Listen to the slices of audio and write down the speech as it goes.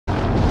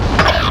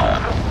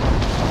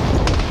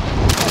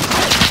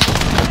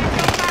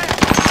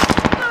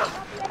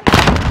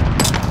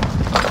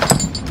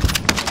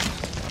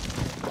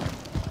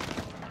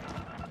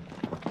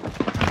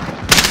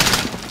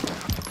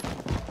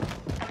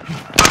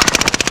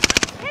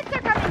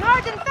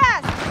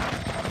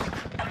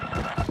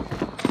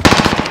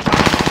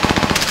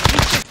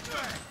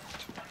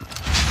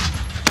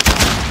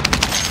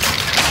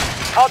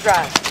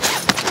drive.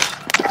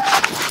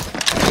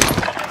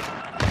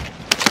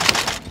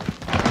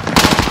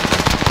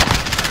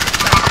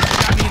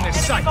 Got me in their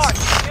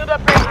sights. Shield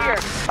up right here.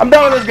 I'm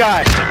done with this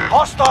guy.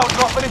 Hostile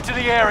dropping into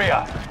the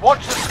area.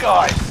 Watch the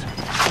skies.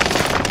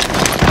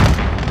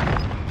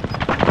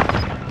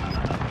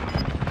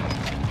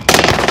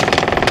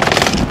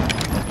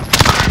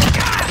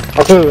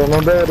 Okay, your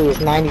mobility is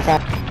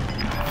 95.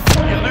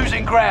 You're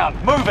losing ground.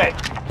 Move it.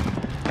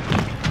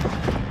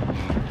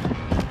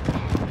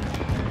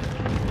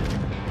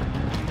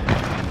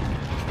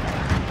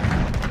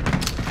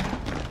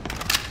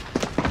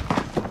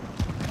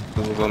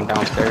 Move them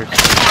downstairs.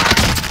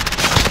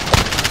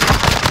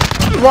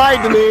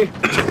 Lied to me.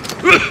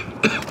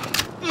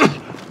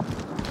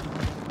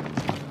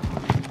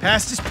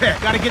 Past is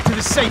pet. Gotta get to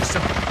the safe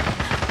zone.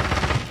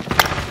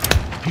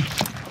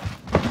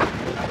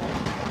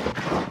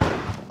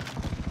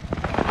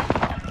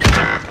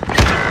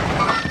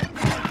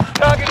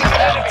 Targeting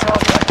enemy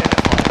target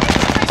identified.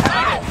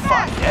 Oh,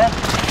 fuck, yeah?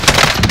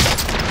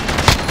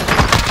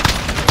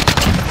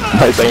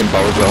 Nice aim,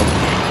 bozo.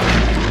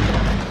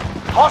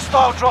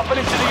 Hostile dropping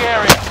into the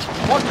area.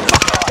 Watch the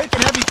skies.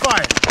 Taking heavy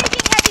fire.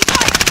 Taking heavy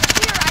fire.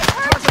 Here, I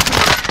heard you.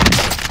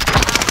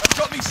 That's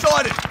got me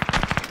sighted.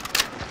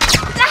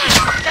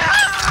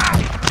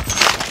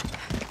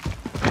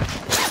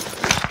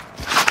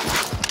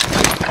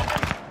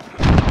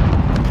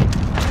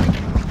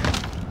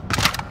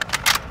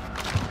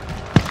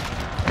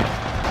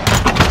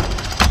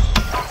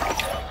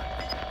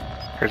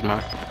 Here's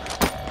mine.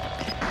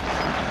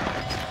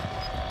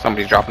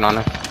 Somebody's dropping on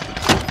us.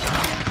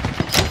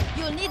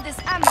 You'll need this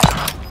ammo.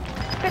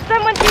 Could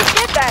someone please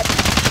get that?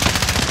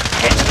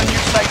 Get to the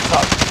new safe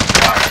zone.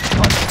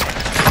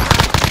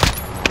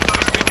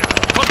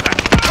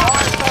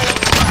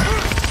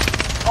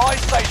 Fire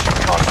station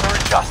costs are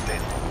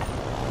adjusted.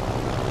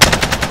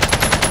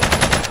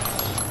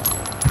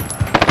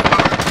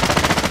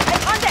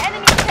 I'm on the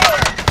enemy tail.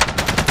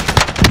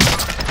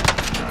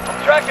 I'm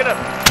tracking him.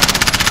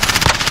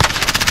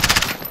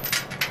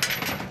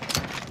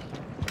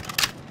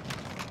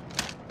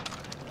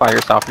 Fire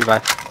yourself, Levi. I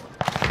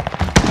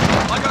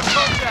got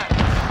contact.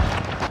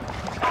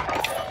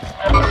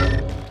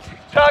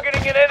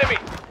 Targeting an enemy.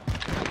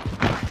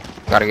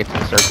 Gotta get to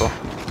the circle.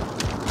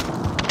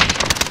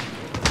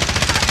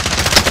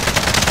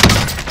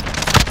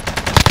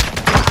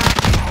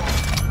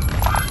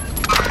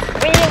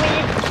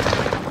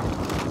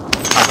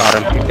 I got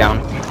him. He's down.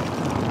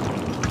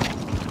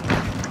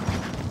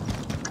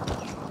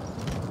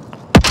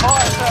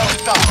 Fire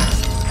sales done.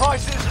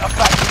 Prices are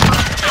back.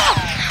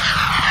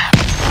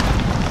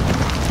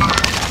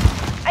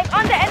 I'm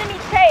on the enemy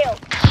tail.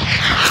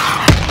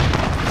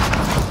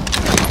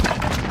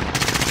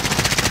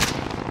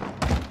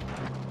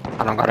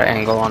 I don't got an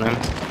angle on him.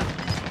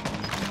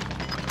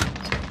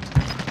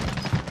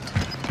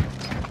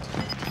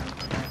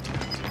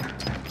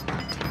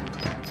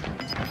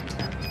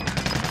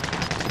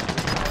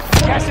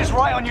 Gas is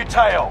right on your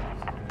tail.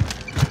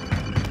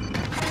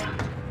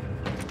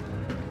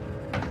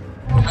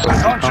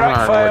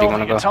 Contract Where do you failed.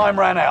 wanna Your go? time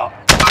ran out.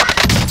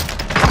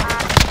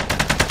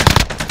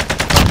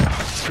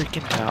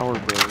 Freaking tower,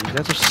 bro. You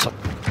guys are so...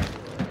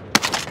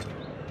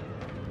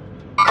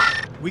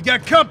 We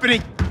got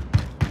company.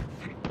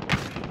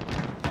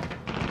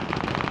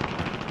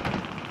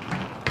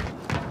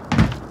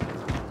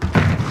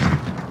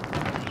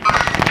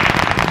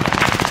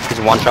 He's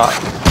one shot.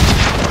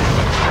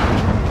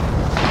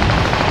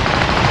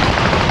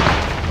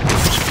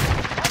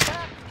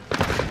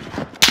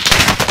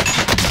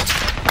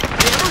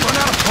 You ever run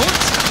out of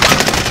bullets?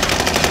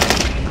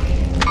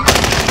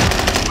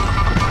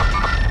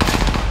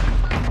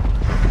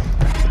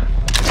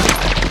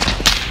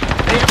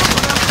 They ever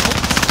run out of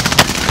bullets?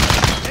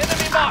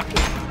 Enemy marked.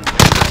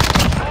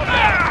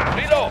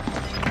 Reload.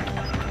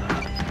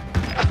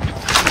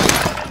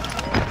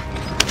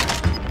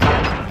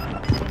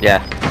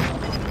 Yeah.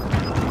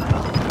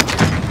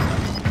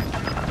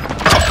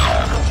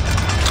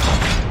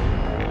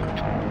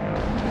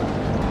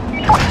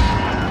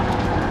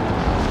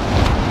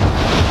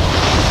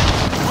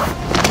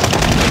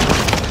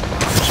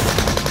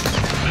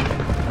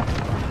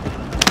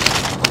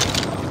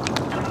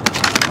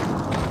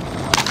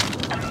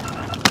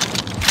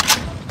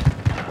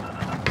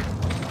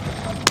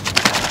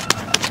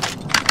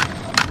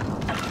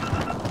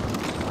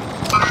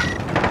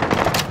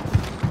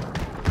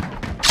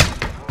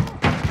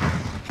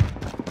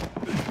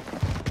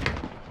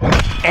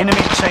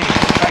 Enemy team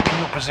tracking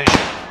your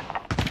position.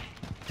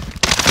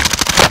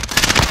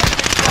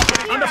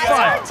 Under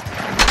fire.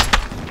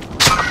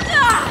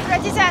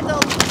 Threat is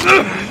handled.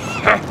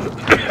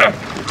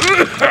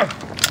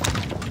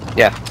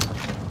 Yeah.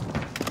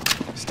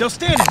 Still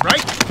standing,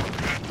 right?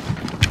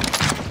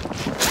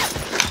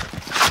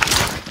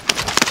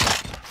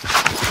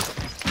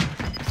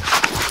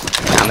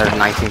 And there's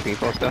 19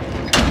 people still.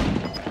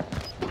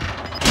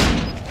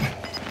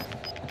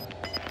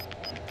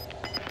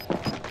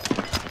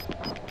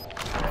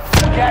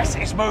 Gas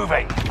is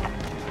moving.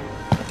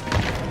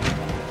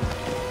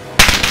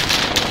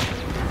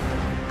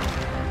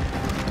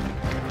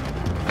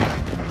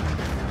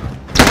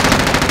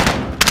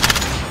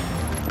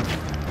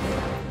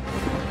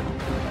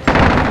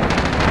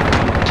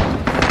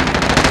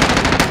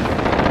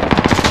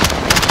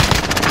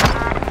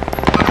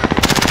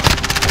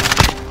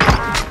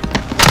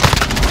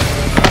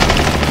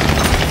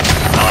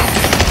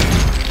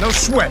 No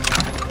sweat.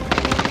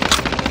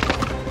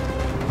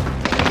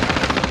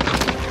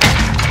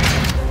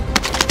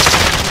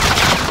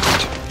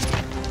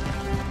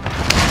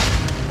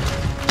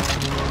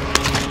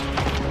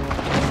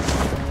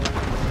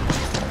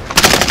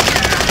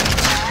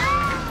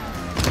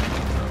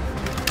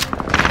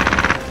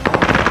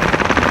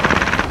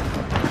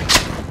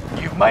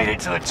 You've made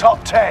it to the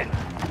top 10.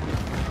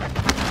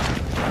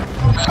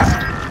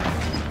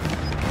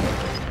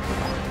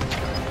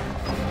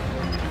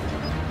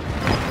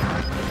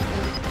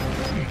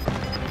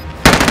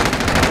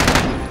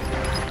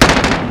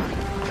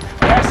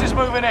 Gas is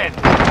moving in.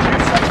 New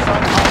safe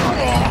zone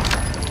online.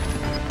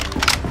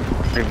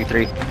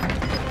 3v3.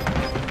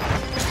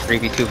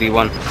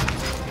 3v2v1.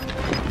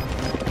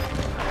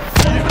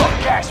 You've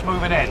got gas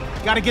moving in.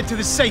 Gotta get to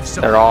the safe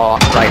zone. They're all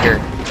right here.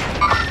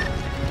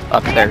 Stand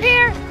Upstairs.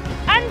 here.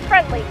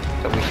 Unfriendly.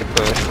 So we should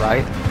push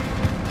right.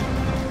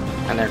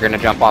 And they're gonna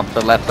jump off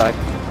the left side.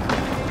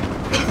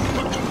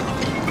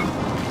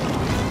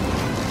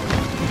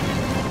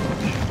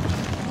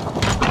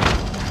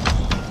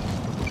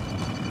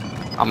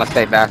 I'm gonna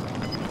stay back.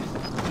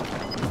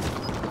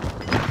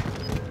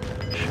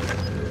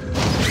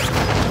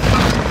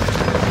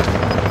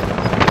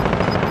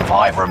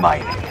 Five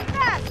remaining.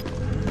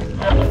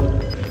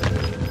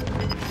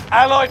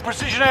 Allied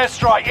precision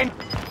airstrike in.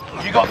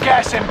 You got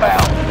gas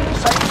inbound.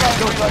 Safe zone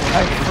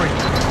relocated.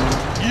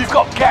 You've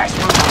got gas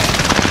moving.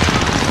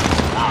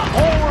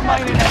 All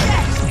remaining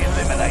enemies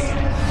eliminated.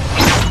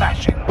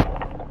 Smashing.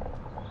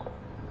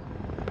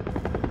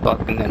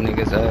 Fucking them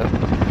niggas up.